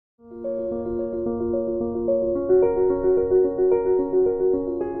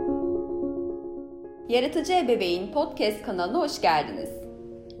Yaratıcı Ebeveyn podcast kanalına hoş geldiniz.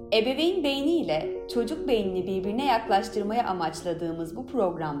 Ebeveyn beyni ile çocuk beynini birbirine yaklaştırmaya amaçladığımız bu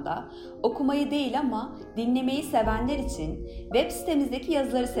programda okumayı değil ama dinlemeyi sevenler için web sitemizdeki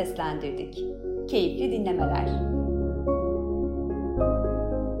yazıları seslendirdik. Keyifli dinlemeler.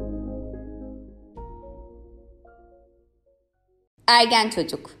 Ergen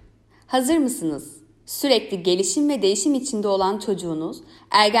Çocuk. Hazır mısınız? Sürekli gelişim ve değişim içinde olan çocuğunuz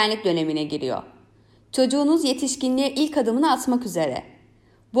ergenlik dönemine giriyor. Çocuğunuz yetişkinliğe ilk adımını atmak üzere.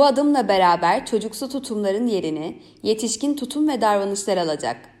 Bu adımla beraber çocuksu tutumların yerini yetişkin tutum ve davranışlar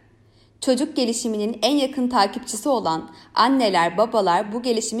alacak. Çocuk gelişiminin en yakın takipçisi olan anneler, babalar bu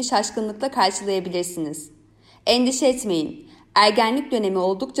gelişimi şaşkınlıkla karşılayabilirsiniz. Endişe etmeyin. Ergenlik dönemi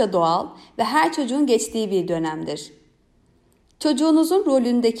oldukça doğal ve her çocuğun geçtiği bir dönemdir. Çocuğunuzun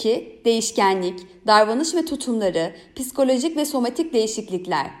rolündeki değişkenlik, davranış ve tutumları, psikolojik ve somatik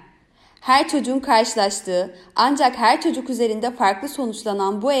değişiklikler. Her çocuğun karşılaştığı ancak her çocuk üzerinde farklı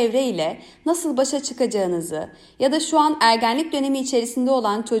sonuçlanan bu evre ile nasıl başa çıkacağınızı ya da şu an ergenlik dönemi içerisinde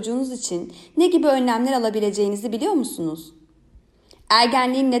olan çocuğunuz için ne gibi önlemler alabileceğinizi biliyor musunuz?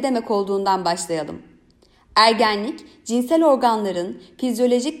 Ergenliğin ne demek olduğundan başlayalım. Ergenlik, cinsel organların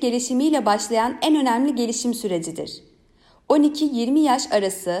fizyolojik gelişimiyle başlayan en önemli gelişim sürecidir. 12-20 yaş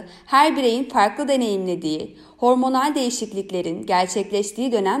arası her bireyin farklı deneyimlediği, hormonal değişikliklerin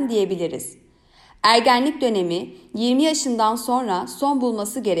gerçekleştiği dönem diyebiliriz. Ergenlik dönemi 20 yaşından sonra son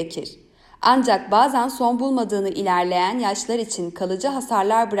bulması gerekir. Ancak bazen son bulmadığını ilerleyen yaşlar için kalıcı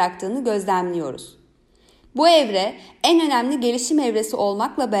hasarlar bıraktığını gözlemliyoruz. Bu evre en önemli gelişim evresi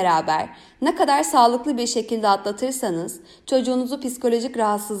olmakla beraber ne kadar sağlıklı bir şekilde atlatırsanız çocuğunuzu psikolojik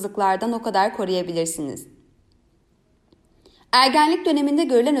rahatsızlıklardan o kadar koruyabilirsiniz. Ergenlik döneminde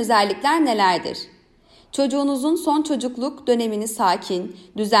görülen özellikler nelerdir? Çocuğunuzun son çocukluk dönemini sakin,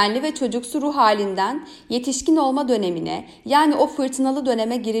 düzenli ve çocuksu ruh halinden yetişkin olma dönemine yani o fırtınalı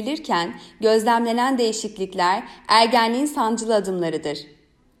döneme girilirken gözlemlenen değişiklikler ergenliğin sancılı adımlarıdır.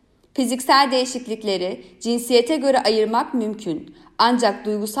 Fiziksel değişiklikleri cinsiyete göre ayırmak mümkün ancak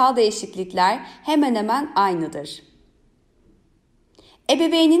duygusal değişiklikler hemen hemen aynıdır.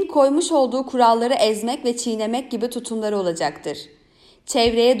 Ebeveynin koymuş olduğu kuralları ezmek ve çiğnemek gibi tutumları olacaktır.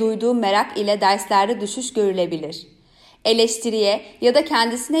 Çevreye duyduğu merak ile derslerde düşüş görülebilir. Eleştiriye ya da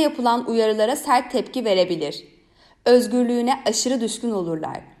kendisine yapılan uyarılara sert tepki verebilir. Özgürlüğüne aşırı düşkün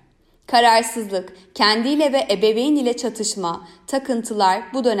olurlar. Kararsızlık, kendiyle ve ebeveyn ile çatışma, takıntılar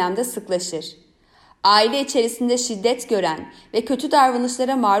bu dönemde sıklaşır. Aile içerisinde şiddet gören ve kötü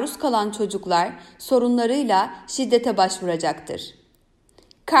davranışlara maruz kalan çocuklar sorunlarıyla şiddete başvuracaktır.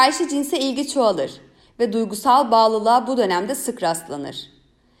 Karşı cinse ilgi çoğalır ve duygusal bağlılığa bu dönemde sık rastlanır.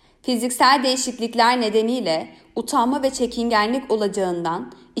 Fiziksel değişiklikler nedeniyle utanma ve çekingenlik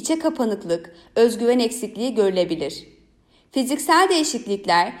olacağından içe kapanıklık, özgüven eksikliği görülebilir. Fiziksel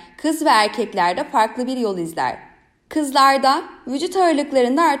değişiklikler kız ve erkeklerde farklı bir yol izler. Kızlarda vücut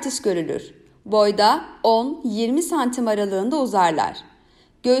ağırlıklarında artış görülür. Boyda 10-20 santim aralığında uzarlar.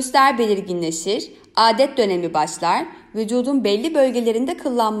 Göğüsler belirginleşir, adet dönemi başlar, vücudun belli bölgelerinde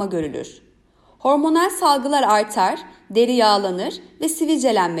kıllanma görülür. Hormonal salgılar artar, deri yağlanır ve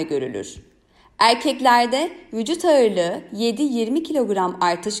sivilcelenme görülür. Erkeklerde vücut ağırlığı 7-20 kilogram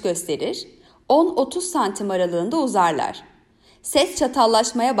artış gösterir, 10-30 santim aralığında uzarlar. Ses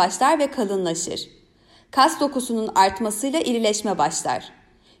çatallaşmaya başlar ve kalınlaşır. Kas dokusunun artmasıyla irileşme başlar.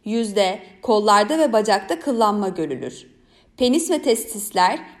 Yüzde, kollarda ve bacakta kıllanma görülür. Penis ve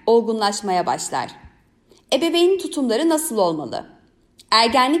testisler olgunlaşmaya başlar. Ebeveynin tutumları nasıl olmalı?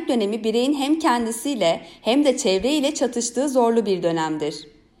 Ergenlik dönemi bireyin hem kendisiyle hem de çevreyle çatıştığı zorlu bir dönemdir.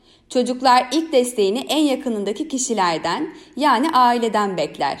 Çocuklar ilk desteğini en yakınındaki kişilerden yani aileden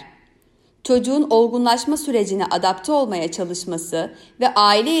bekler. Çocuğun olgunlaşma sürecine adapte olmaya çalışması ve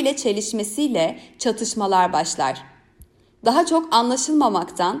aile ile çelişmesiyle çatışmalar başlar. Daha çok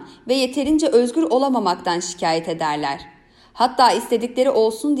anlaşılmamaktan ve yeterince özgür olamamaktan şikayet ederler. Hatta istedikleri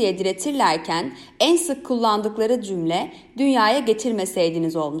olsun diye diretirlerken en sık kullandıkları cümle dünyaya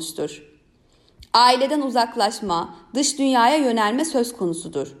getirmeseydiniz olmuştur. Aileden uzaklaşma, dış dünyaya yönelme söz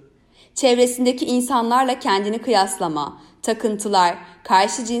konusudur. Çevresindeki insanlarla kendini kıyaslama, takıntılar,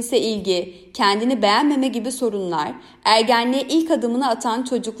 karşı cinse ilgi, kendini beğenmeme gibi sorunlar ergenliğe ilk adımını atan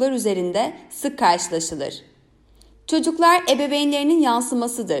çocuklar üzerinde sık karşılaşılır. Çocuklar ebeveynlerinin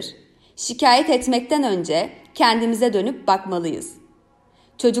yansımasıdır. Şikayet etmekten önce kendimize dönüp bakmalıyız.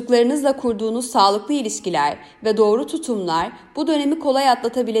 Çocuklarınızla kurduğunuz sağlıklı ilişkiler ve doğru tutumlar bu dönemi kolay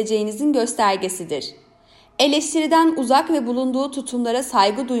atlatabileceğinizin göstergesidir. Eleştiriden uzak ve bulunduğu tutumlara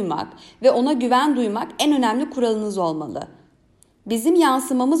saygı duymak ve ona güven duymak en önemli kuralınız olmalı. Bizim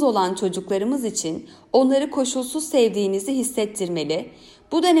yansımamız olan çocuklarımız için onları koşulsuz sevdiğinizi hissettirmeli,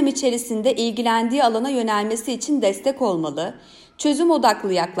 bu dönem içerisinde ilgilendiği alana yönelmesi için destek olmalı, çözüm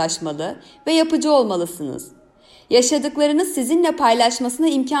odaklı yaklaşmalı ve yapıcı olmalısınız. Yaşadıklarını sizinle paylaşmasına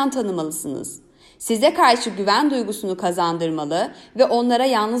imkan tanımalısınız. Size karşı güven duygusunu kazandırmalı ve onlara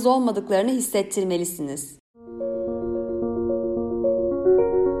yalnız olmadıklarını hissettirmelisiniz.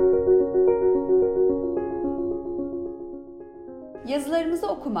 Yazılarımızı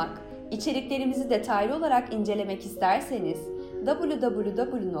okumak, içeriklerimizi detaylı olarak incelemek isterseniz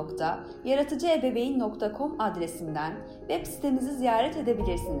www.yaratıcıebeveyn.com adresinden web sitemizi ziyaret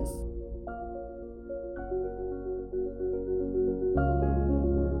edebilirsiniz.